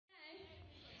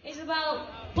is about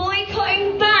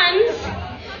boycotting bands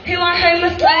who are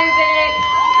homophobic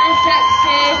and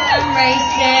sexist and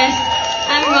racist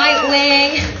and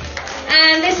right-wing,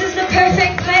 and this is the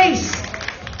perfect place.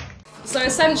 So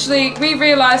essentially, we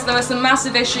realised there was a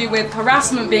massive issue with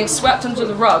harassment being swept under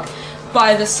the rug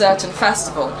by this certain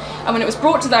festival. And when it was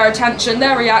brought to their attention,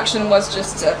 their reaction was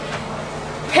just to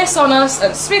piss on us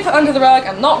and sweep it under the rug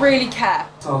and not really care.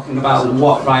 Talking about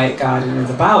what Riot Garden is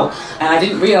about, and I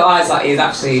didn't realise that it's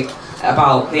actually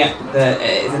about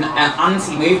it's an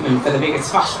anti-movement for the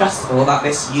biggest fashion festival that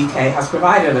this UK has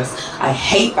provided us. I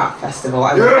hate that festival.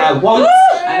 I was there once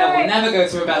and I will never go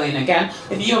to Rebellion again.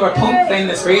 If you're a punk thing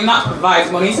that's room that provides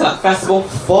money to that festival,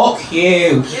 fuck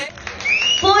you.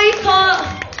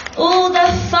 Boycott all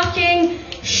the fucking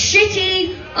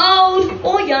shitty, old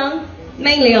or young,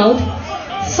 mainly old,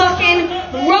 fucking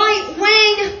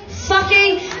right-wing,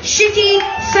 fucking shitty,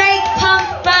 fake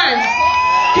punk bands.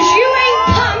 Cause you ain't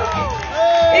punk.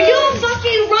 If you're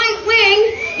fucking right-wing,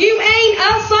 you ain't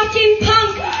a fucking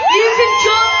punk. You can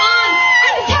jump on.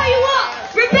 And to tell you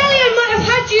what, Rebellion might have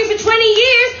had you for 20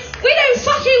 years. We don't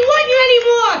fucking want you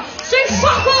anymore. So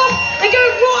fuck off and go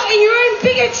rot in your own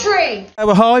bigotry.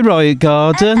 Oh, hi, Riot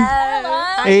Garden.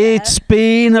 Hello. It's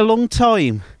been a long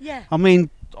time. Yeah. I mean,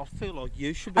 I feel like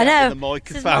you should be having the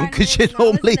microphone because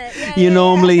Yeah, you're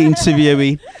normally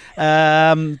interviewing.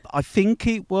 I think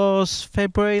it was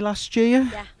February last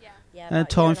year. Yeah.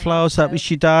 Time Flowers, that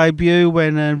was your debut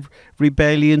when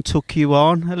Rebellion took you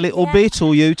on a little bit,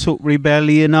 or you took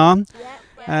Rebellion on.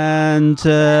 And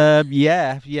and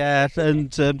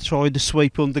tried to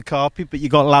sweep under the carpet, but you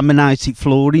got laminated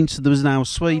flooring, so there was no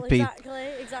sweeping.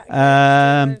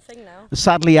 Exactly.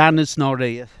 Sadly, Anna's not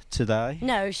here today.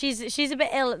 No, she's a bit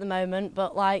ill at the moment,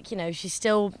 but like, you know, she's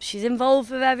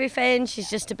involved with everything. She's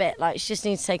just a bit like, she just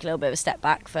needs to take a little bit of a step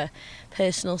back for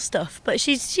personal stuff. But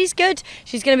she's good.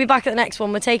 She's going to be back at the next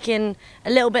one. We're taking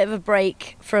a little bit of a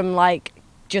break from like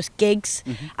just gigs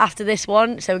after this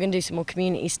one, so we're going to do some more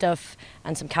community stuff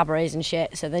and some cabarets and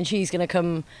shit. So then she's going to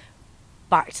come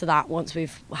back to that once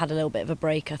we've had a little bit of a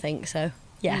break, I think. So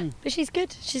yeah, but she's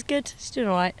good. She's doing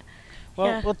all right.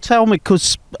 Well, tell me,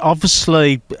 because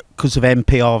obviously, because of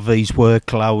MPRV's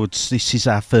workloads, this is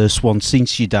our first one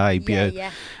since your debut.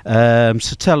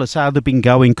 So tell us how they've been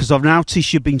going, because I've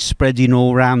noticed you've been spreading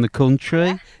all around the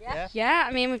country. Yeah,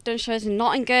 I mean, we've done shows in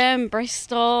Nottingham,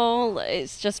 Bristol.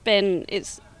 It's been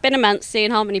immense seeing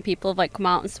how many people have like come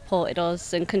out and supported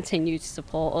us and continue to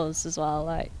support us as well.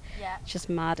 Like, it's just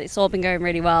mad. It's all been going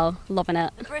really well. Loving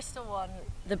it.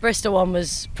 The Bristol one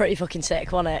was pretty fucking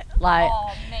sick, wasn't it? Like,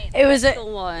 it was a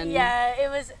one. Yeah, it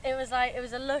was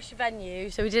a lush venue.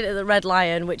 So we did it at the Red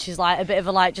Lion, which is like a bit of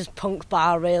a like just punk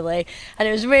bar really, and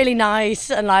it was really nice.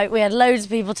 And like we had loads of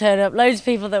people turn up, loads of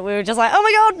people that we were just like, oh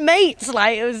my god, mates!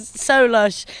 Like it was so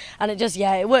lush, and it just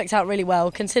it worked out really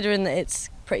well considering that it's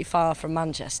pretty far from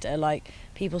Manchester. Like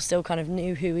people still kind of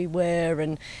knew who we were,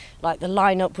 and like the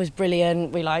lineup was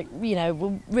brilliant. We we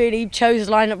really chose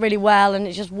the lineup really well, and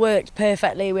it just worked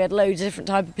perfectly. We had loads of different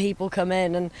type of people come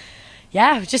in, and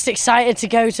we're just excited to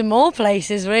go to more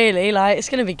places really. Like it's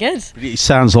going to be good. It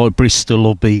sounds like Bristol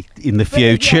will be in the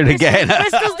future again.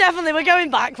 Bristol's definitely, we're going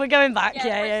back. Bristol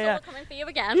are coming for you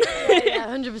again.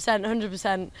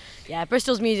 100%. Yeah,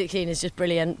 Bristol's music scene is just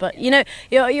brilliant. But you know,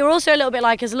 you're also a little bit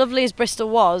like, as lovely as Bristol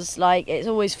was, like it's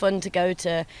always fun to go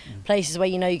to places where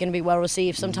you know you're going to be well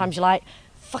received. Sometimes you're like,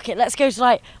 fuck it, let's go to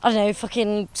like, I don't know,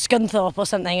 fucking Scunthorpe or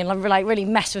something, and like really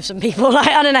mess with some people. Like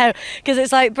I don't know, because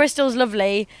it's like Bristol's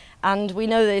lovely and we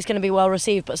know that it's going to be well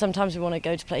received, but sometimes we want to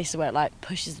go to places where it like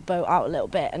pushes the boat out a little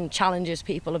bit and challenges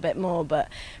people a bit more. But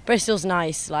Bristol's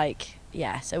nice, like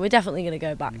so we're definitely going to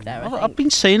go back there. I've been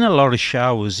seeing a lot of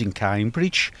shows in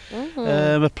Cambridge,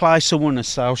 a place I want to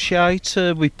associate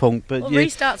with punk. But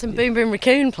Restarts and Boom Boom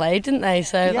Raccoon played, didn't they?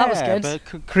 So that was good. But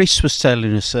Chris was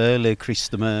telling us earlier, Chris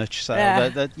the Merch, so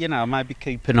that you know, maybe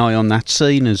keep an eye on that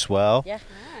scene as well.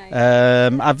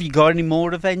 Have you got any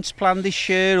more events planned this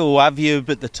year, or have you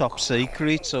but the top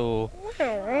secret, or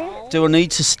do I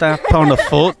need to step on a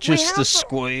foot just to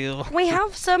squeal? We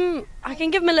have some. I can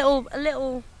give them a little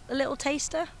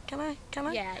taster. Can I?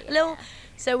 Yeah. A little.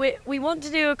 So we want to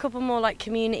do a couple more like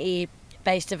community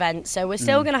based events. So we're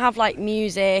still going to have like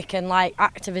music and like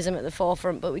activism at the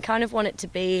forefront, but we kind of want it to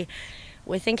be.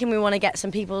 We're thinking we want to get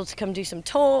some people to come do some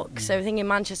talks. So we're thinking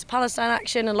Manchester Palestine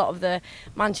Action, a lot of the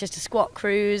Manchester Squat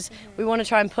crews. We want to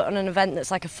try and put on an event that's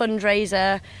like a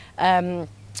fundraiser,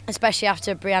 especially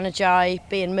after Brianna Jai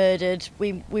being murdered.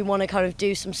 We want to kind of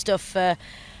do some stuff for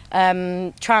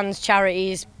trans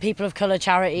charities, people of colour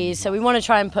charities. So we want to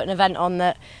try and put an event on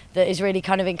that is really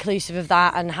kind of inclusive of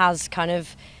that and has kind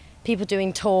of people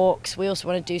doing talks. We also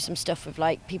want to do some stuff with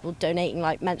like people donating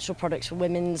like menstrual products for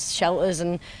women's shelters,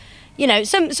 and you know,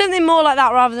 something more like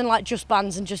that rather than like just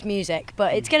bands and just music.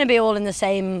 But it's going to be all in the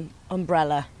same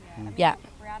umbrella. Yeah.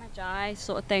 Brianna Jai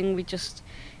sort of thing.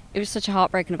 It was such a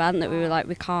heartbreaking event that we were like,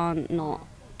 we can't not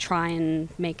try and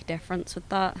make a difference with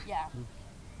that. Yeah.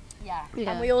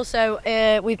 And we also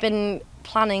we've been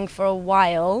planning for a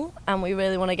while, and we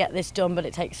really want to get this done, but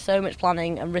it takes so much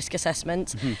planning and risk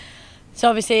assessment. So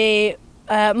obviously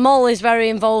Mol is very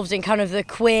involved in kind of the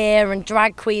queer and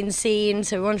drag queen scene,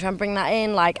 so we want to try and bring that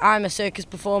in. Like, I'm a circus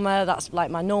performer, that's like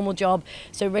my normal job,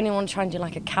 so we really want to try and do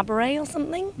like a cabaret or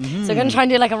something. So we're going to try and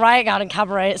do like a Riot Garden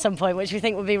cabaret at some point, which we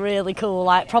think would be really cool,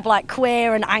 like proper like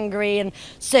queer and angry and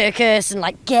circus and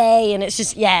like gay, and it's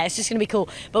just going to be cool.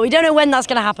 But we don't know when that's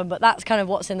going to happen, but that's kind of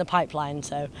what's in the pipeline.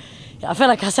 So yeah, I feel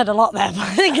like I said a lot there, but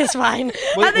I think it's fine.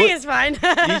 It's fine.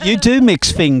 You do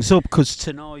mix things up, because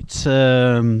tonight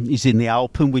is in the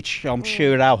Alpen, which I'm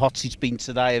sure how hot it's been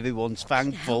today, everyone's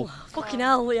thankful. Fucking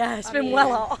hell, yeah, it's been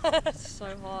well hot. It's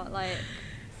so hot, like,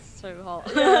 so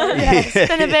hot. Yeah, it's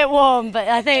been a bit warm, but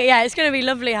I think, yeah, it's going to be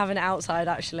lovely having it outside,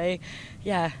 actually.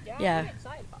 Yeah. I'm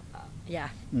excited about that. Yeah.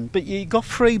 But you got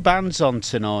 3 bands on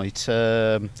tonight.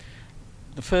 The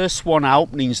first one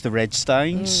opening's the Red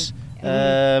Stains.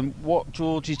 What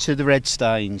drew you to the Red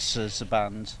Stains as a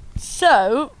band?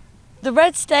 So, the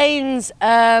Red Stains,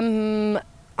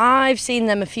 I've seen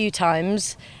them a few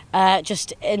times,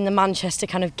 just in the Manchester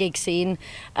kind of gig scene,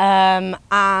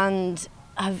 and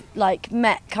I've like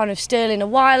met kind of Sterling a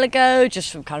while ago,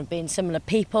 just from kind of being similar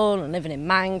people and living in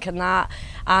Mank and that,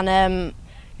 and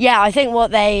yeah, I think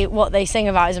what they sing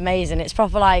about is amazing. It's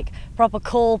proper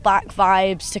callback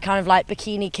vibes to kind of like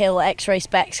Bikini Kill, X-Ray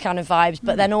Specs kind of vibes,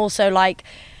 but then also like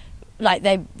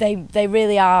they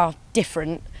really are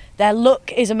different. Their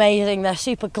look is amazing. They're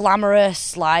super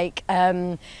glamorous, like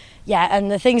yeah,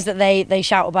 and the things that they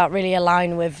shout about really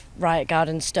align with Riot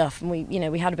Garden stuff. And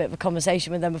we had a bit of a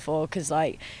conversation with them before, because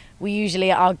like we usually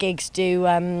at our gigs do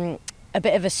a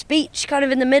bit of a speech kind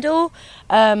of in the middle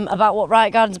about what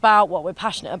Riot Garden's about, what we're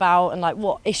passionate about, and like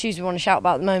what issues we want to shout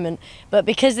about at the moment. But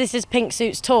because this is Pink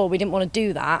Suit's tour, we didn't want to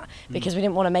do that, because we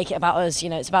didn't want to make it about us,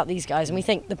 it's about these guys, and we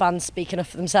think the band's speak enough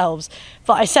for themselves.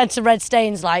 But I said to Red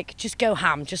Stains, like, just go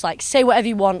ham, just like say whatever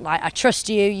you want, like I trust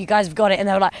you, you guys have got it. And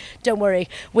they were like, don't worry,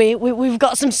 we've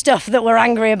got some stuff that we're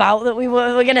angry about that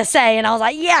we're gonna say. And I was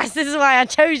like, yes, this is why I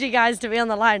chose you guys to be on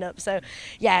the lineup. So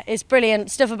yeah, it's brilliant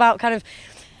stuff about kind of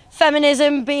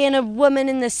feminism, being a woman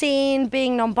in the scene,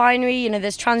 being non-binary,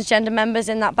 there's transgender members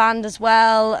in that band as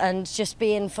well, and just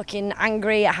being fucking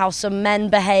angry at how some men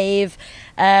behave.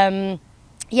 Yeah,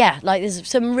 like there's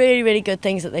some really, really good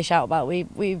things that they shout about.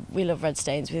 We love Red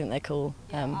Stains, we think they're cool.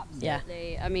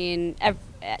 Absolutely. I mean,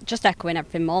 just echoing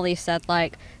everything Molly said,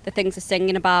 like the things they're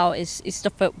singing about is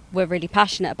stuff that we're really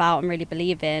passionate about and really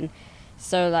believe in.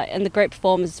 So like, and the great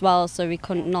performers as well, so we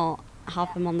couldn't not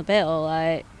have them on the bill,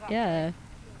 like, yeah.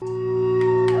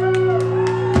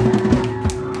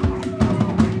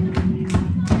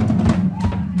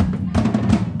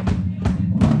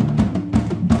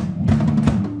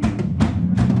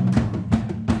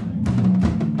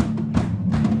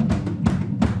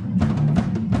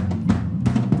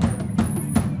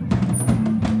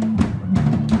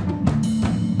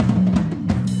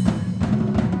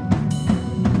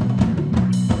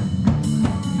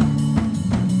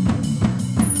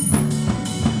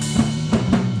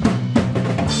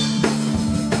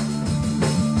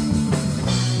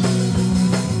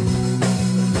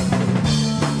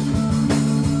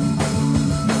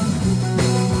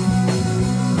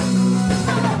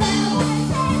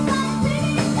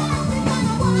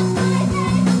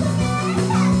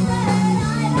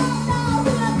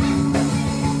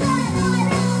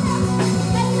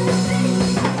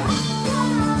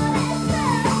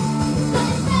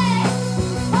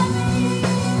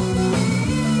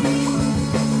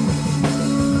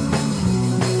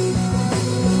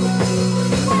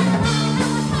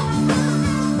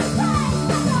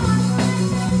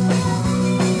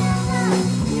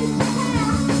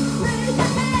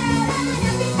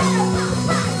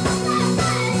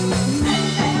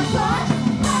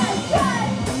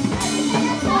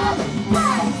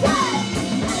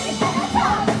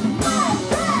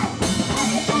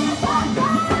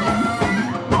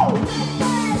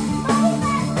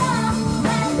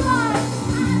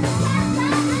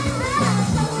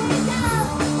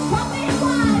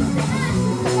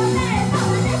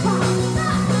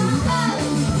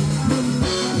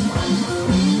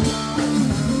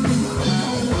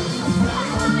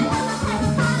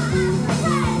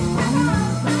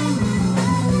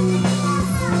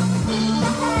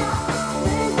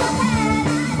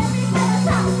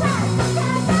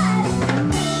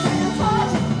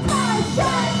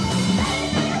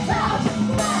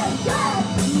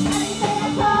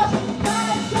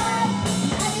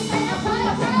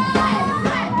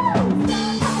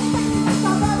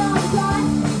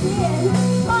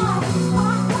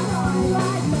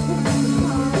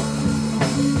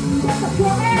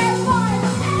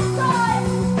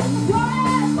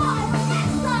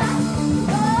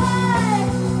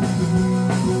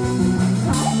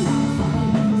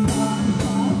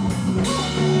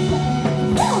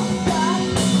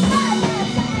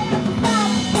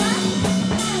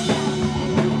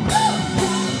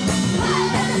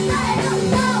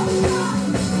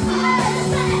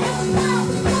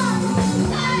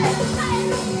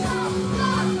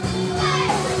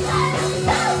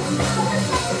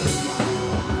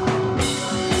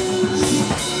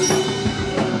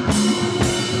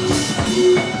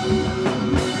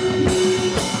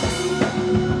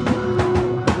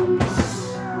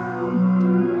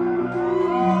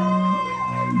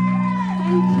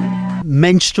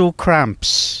 menstrual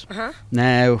cramps.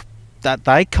 Now, that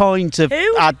they kind of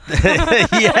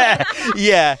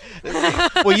yeah.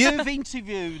 Well, you've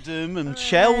interviewed them and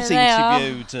Shell's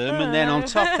interviewed them, and then on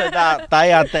top of that they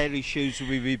had their issues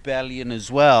with rebellion as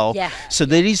well. So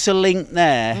there is a link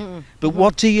there. But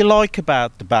what do you like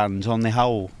about the band on the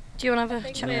whole? Do you want to have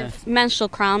a chat with Menstrual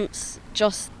Cramps?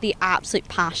 Just the absolute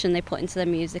passion they put into their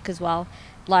music as well.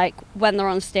 Like when they're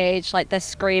on stage, like they're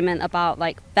screaming about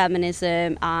like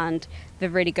feminism, and they're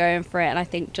really going for it. And I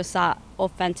think just that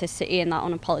authenticity and that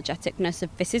unapologeticness of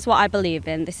this is what I believe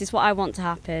in, this is what I want to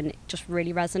happen, it just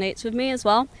really resonates with me as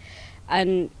well.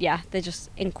 And yeah, they're just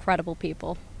incredible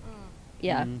people.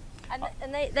 And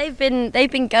they've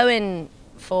been going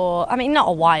for, I mean, not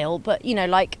a while, but you know,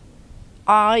 like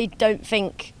I don't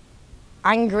think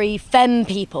angry femme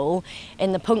people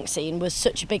in the punk scene was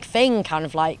such a big thing kind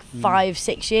of like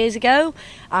 5-6 years ago,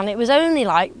 and it was only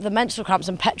like the Menstrual Cramps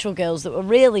and Petrol Girls that were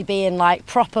really being like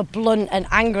proper blunt and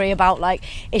angry about like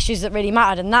issues that really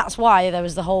mattered, and that's why there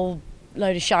was the whole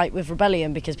load of shite with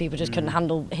Rebellion, because people just couldn't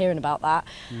handle hearing about that.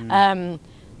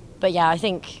 But yeah, I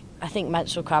think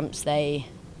Menstrual Cramps, they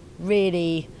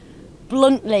really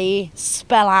bluntly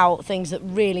spell out things that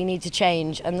really need to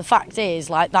change, and the fact is,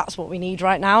 like, that's what we need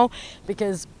right now,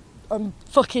 because I'm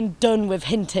fucking done with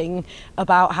hinting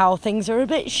about how things are a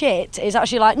bit shit. It's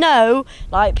actually like, no,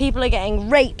 like, people are getting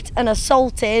raped and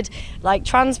assaulted, like,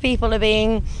 trans people are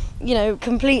being, you know,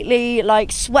 completely,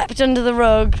 like, swept under the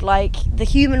rug, like, the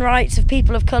human rights of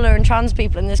people of colour and trans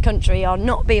people in this country are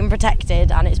not being protected,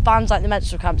 and it's bands like the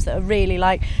Menstrual Cramps that are really,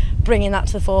 like, bringing that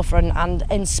to the forefront and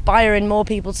inspiring more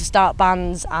people to start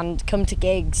bands and come to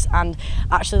gigs and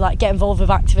actually, like, get involved with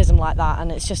activism like that.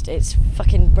 And it's just, it's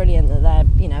fucking brilliant that they're,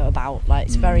 you know, about, like,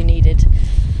 it's very needed.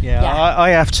 I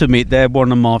have to admit, they're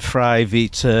one of my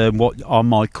favourite, what I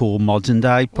might call modern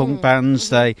day punk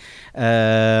bands. They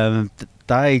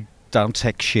don't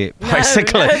take shit,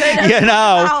 basically. You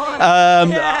know,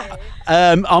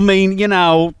 I mean, you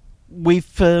know,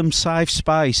 with safe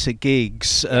space at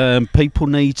gigs, people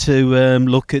need to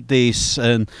look at this.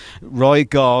 And Riot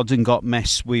Garden got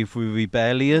messed with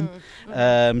Rebellion.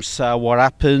 So what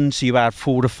happens? You had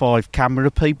 4 to 5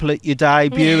 camera people at your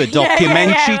debut, a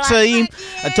documentary team,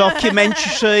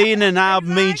 and a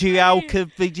mediocre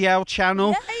video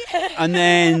channel, and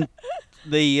then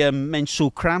the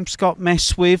Menstrual Cramps got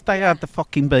messed with. They had the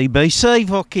fucking BBC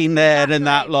fucking there and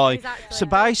that, like. So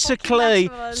basically,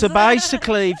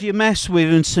 if you mess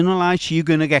with them, sooner or later you're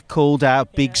gonna get called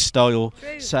out big style.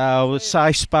 So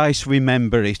safe space,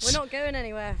 remember it. We're not going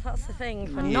anywhere. That's the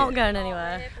thing. We're not going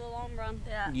anywhere. For the long run.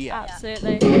 Yeah.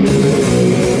 Absolutely.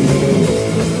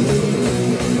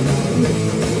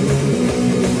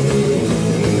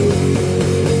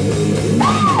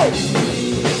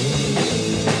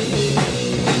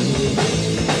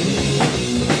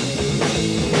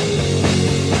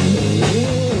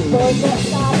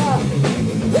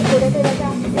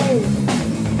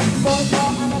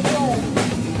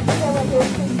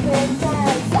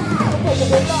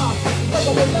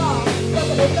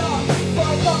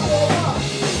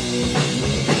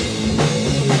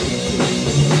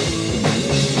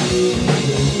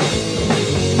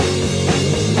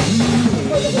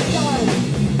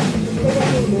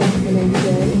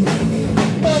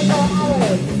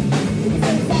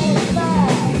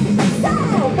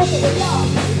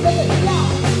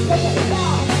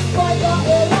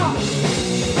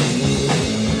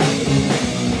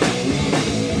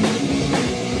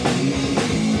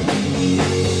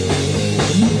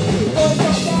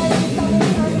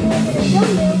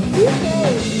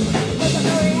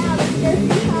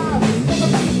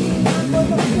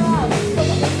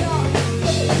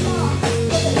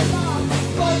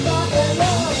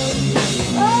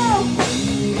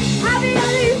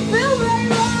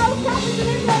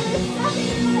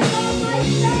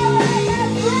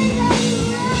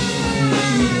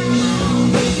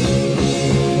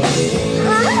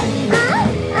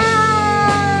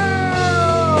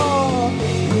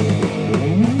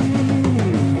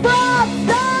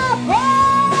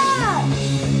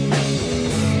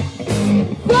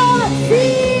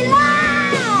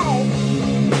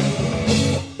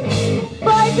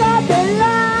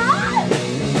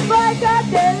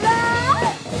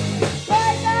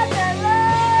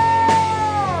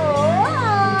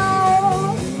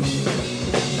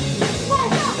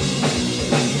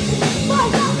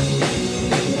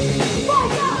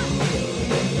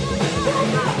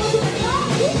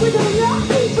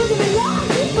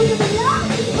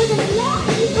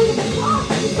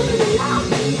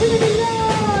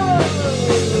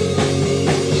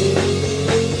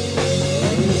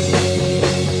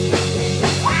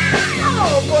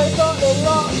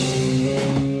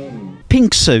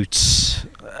 Suits.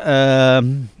 Yeah.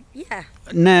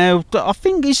 Now, I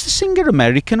think, is the singer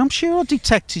American? I'm sure I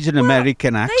detected an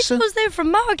American They accent. was they were from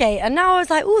Margate, and now I was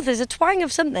like, oh, there's a twang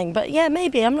of something. But yeah,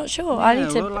 maybe, I'm not sure. I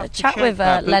need to we'll have chat check with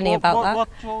that. But Lenny about that. What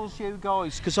draws you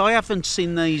guys? Because I haven't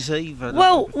seen these either.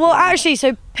 Well, actually,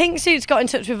 so Pink Suits got in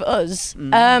touch with us.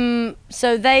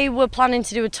 So they were planning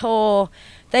to do a tour.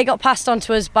 They got passed on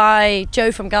to us by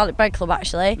Joe from Garlic Bread Club,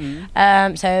 actually.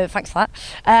 So thanks for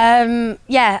that.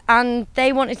 Yeah, and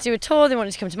they wanted to do a tour. They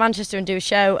wanted to come to Manchester and do a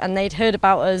show, and they'd heard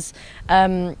about us,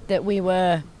 that we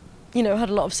were, you know, had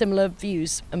a lot of similar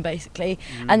views, and basically.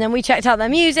 And then we checked out their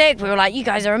music. We were like, you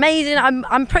guys are amazing.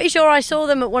 I'm pretty sure I saw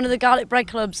them at one of the Garlic Bread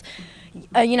Clubs,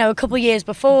 you know, a couple of years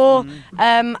before,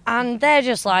 and they're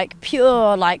just like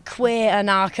pure, like queer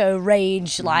anarcho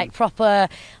rage, like proper,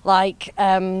 like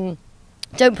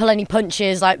don't pull any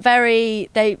punches, like very,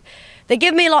 they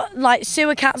give me a lot like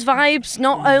Sewer Cats vibes,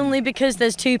 not only because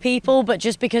there's two people, but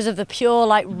just because of the pure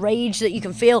like rage that you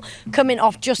can feel coming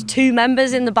off just two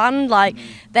members in the band. Like,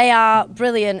 they are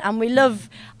brilliant, and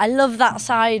I love that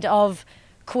side of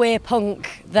queer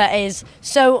punk that is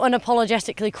so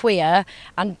unapologetically queer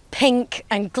and pink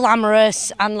and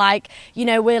glamorous, and like, you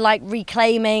know, we're like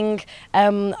reclaiming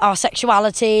our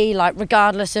sexuality, like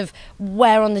regardless of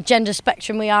where on the gender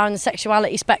spectrum we are in the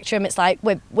sexuality spectrum. It's like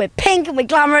we're pink and we're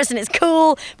glamorous and it's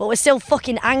cool, but we're still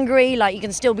fucking angry. Like, you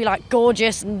can still be like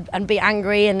gorgeous and be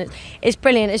angry, and it's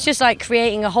brilliant. It's just like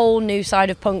creating a whole new side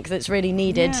of punk that's really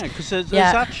needed. Yeah, because there's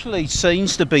actually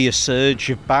seems to be a surge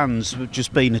of bands with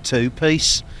just being a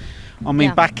two-piece. I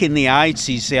mean, back in the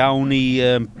 80s, the only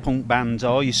punk band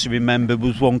I used to remember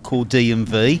was one called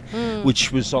D&V,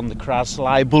 which was on the Crass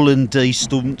label, and D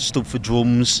stood for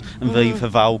drums and V for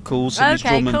vocals, and it's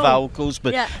drum and vocals.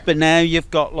 But now you've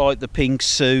got like the Pink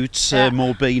Suits,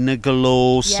 Morbina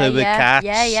Galore, Sewer Cats,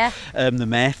 the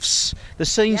Meths. There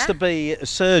seems to be a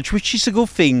surge, which is a good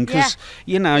thing, because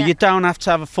you know, you don't have to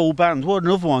have a full band. What,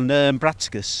 another one,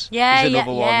 Braticus is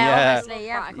another one.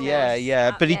 Obviously,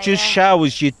 but it just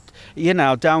shows you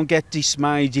know, don't get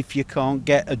dismayed if you can't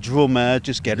get a drummer.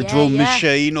 Just get a drum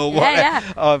machine or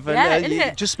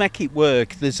whatever. Just make it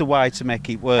work. There's a way to make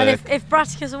it work. And if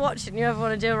Braticus are watching, you ever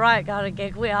want to do a Riot Garden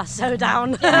gig, we are so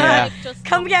down. Just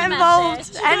come get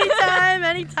involved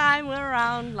anytime we're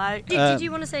around. Like, did you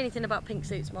want to say anything about Pink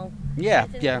Suits, Mol? I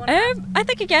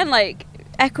think again, like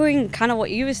echoing kind of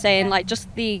what you were saying, like just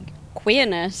the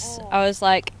queerness. I was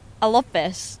like, I love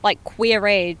this, like queer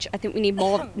rage. I think we need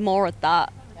more of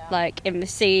that. Like in the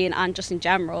scene and just in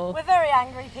general. We're very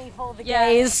angry people, the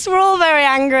gays. We're all very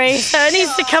angry, so it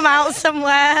needs to come out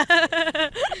somewhere.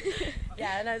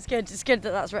 Yeah, no, it's good. It's good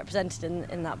that that's represented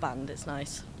in that band. It's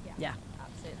nice. Yeah,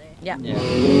 absolutely.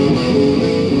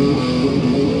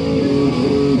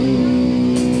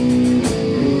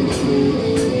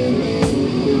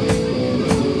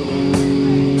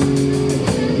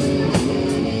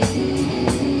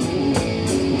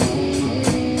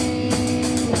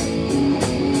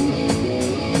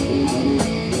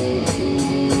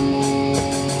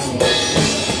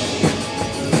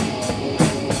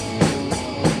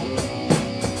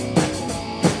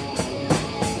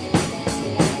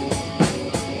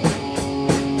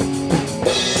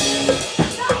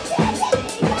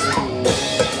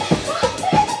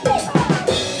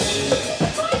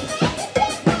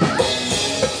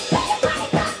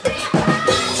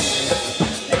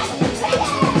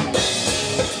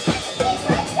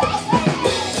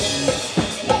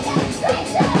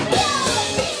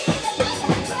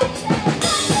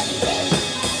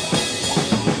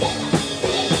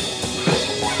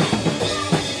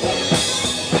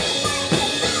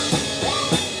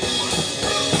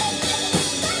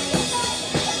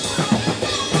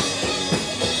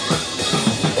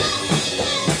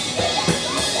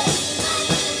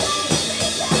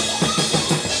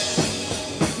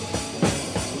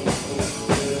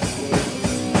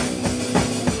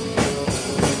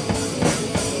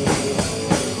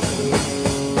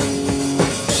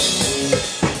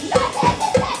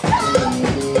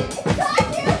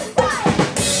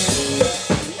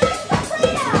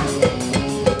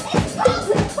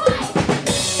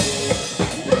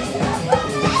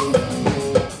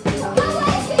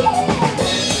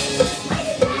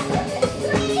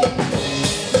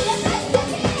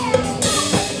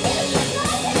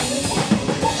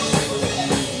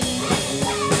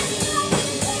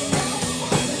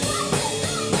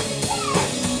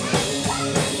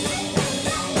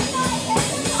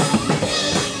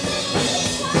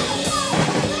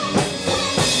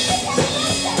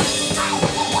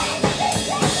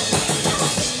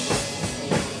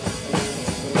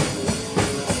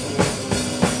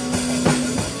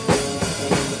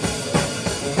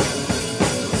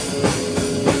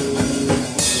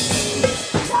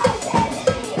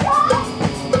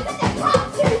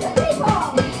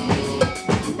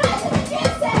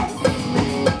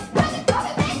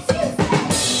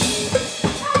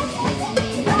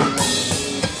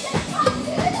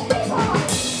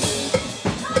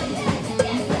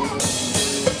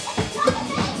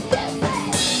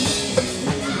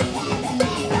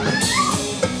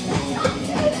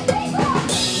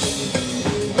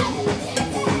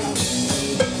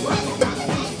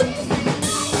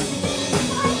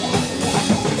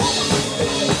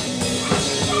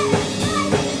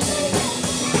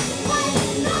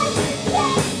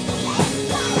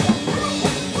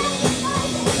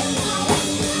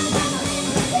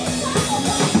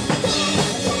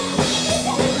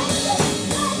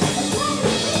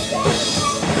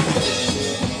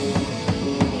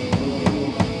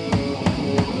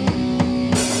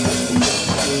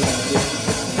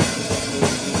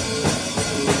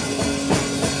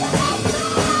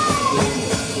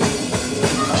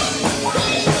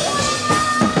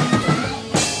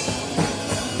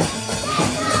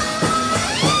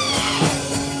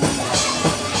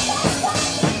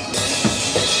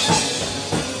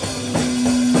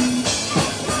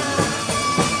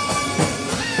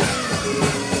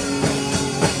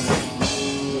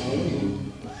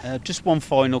 Just one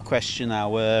final question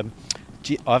now.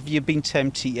 Have you been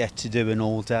tempted yet to do an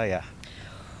all-dayer?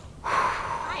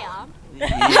 I am. Yeah,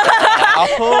 I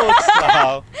thought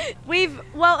so.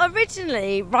 Well,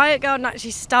 originally Riot Garden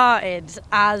actually started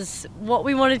as what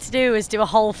we wanted to do was do a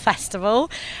whole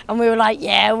festival, and we were like,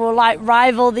 yeah, we'll like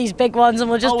rival these big ones, and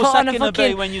we'll just put on a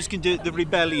fucking. Be when you can do the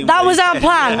rebellion? That was our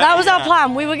plan. That was our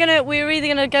plan. We were either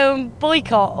gonna go and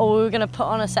boycott, or we were gonna put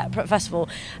on a separate festival.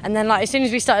 And then like as soon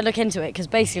as we started looking into it, because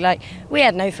basically like we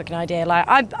had no fucking idea. Like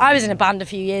I was in a band a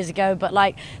few years ago, but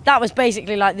like that was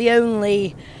basically like the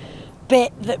only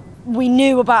bit that we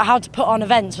knew about how to put on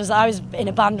events was that I was in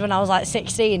a band when I was like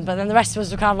 16, but then the rest of us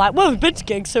were kind of like, well, we've been to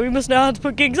gigs, so we must know how to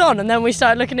put gigs on. And then we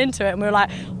started looking into it and we were like,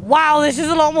 wow, this is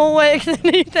a lot more work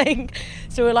than you think.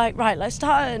 So we're like, right, let's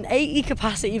start at an 80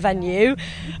 capacity venue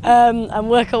and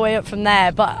work our way up from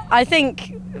there. But I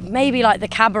think maybe like the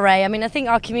cabaret, I mean, I think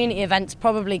our community event's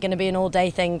probably going to be an all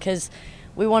day thing, because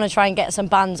we want to try and get some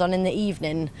bands on in the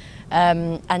evening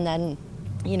and then,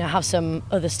 you know, have some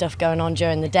other stuff going on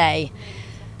during the day.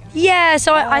 Yeah,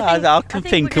 so I can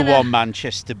think of one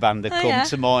Manchester band that come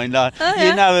to mind.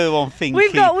 You know who I'm thinking.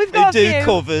 We've got a do few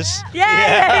covers.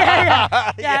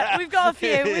 Yeah. We've got a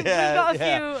few. We've got a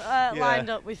few lined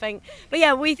up, we think. But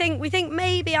yeah, we think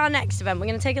maybe our next event, we're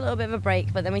going to take a little bit of a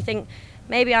break, but then we think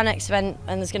maybe our next event,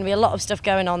 and there's going to be a lot of stuff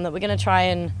going on, that we're going to try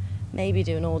and maybe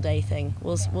do an all day thing.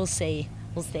 We'll see.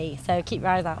 So keep your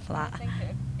eyes out for that. I think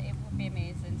it would be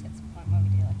amazing to get to the point where we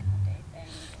do like an all day thing.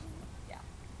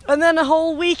 And then a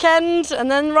whole weekend, and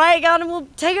then Riot Garden will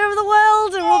take over the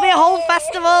world, and we'll be a whole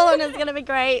festival, and it's going to be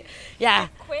great. Yeah.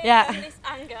 Queer feminist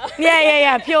anger.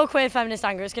 Yeah. Pure queer feminist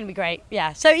anger. It's going to be great.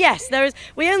 Yeah. So yes,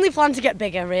 we only plan to get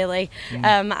bigger really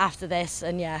after this,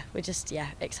 and yeah, we're just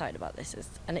excited about this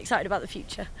and excited about the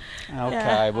future.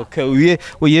 Okay, well, cool.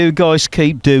 Well, you guys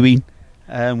keep doing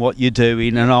what you're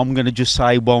doing, and I'm going to just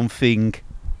say one thing.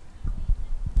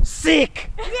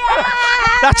 Sick! Yeah!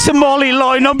 That's a Molly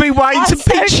line. I've been waiting to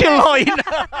pitch your line.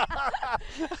 I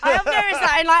have noticed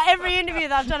that in like every interview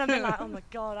that I've done, I've been like, oh my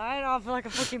god, I feel like a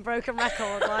fucking broken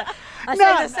record. Like I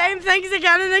say the same things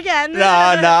again and again. No,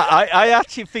 I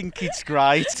actually think it's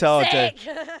great. I do.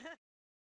 Sick.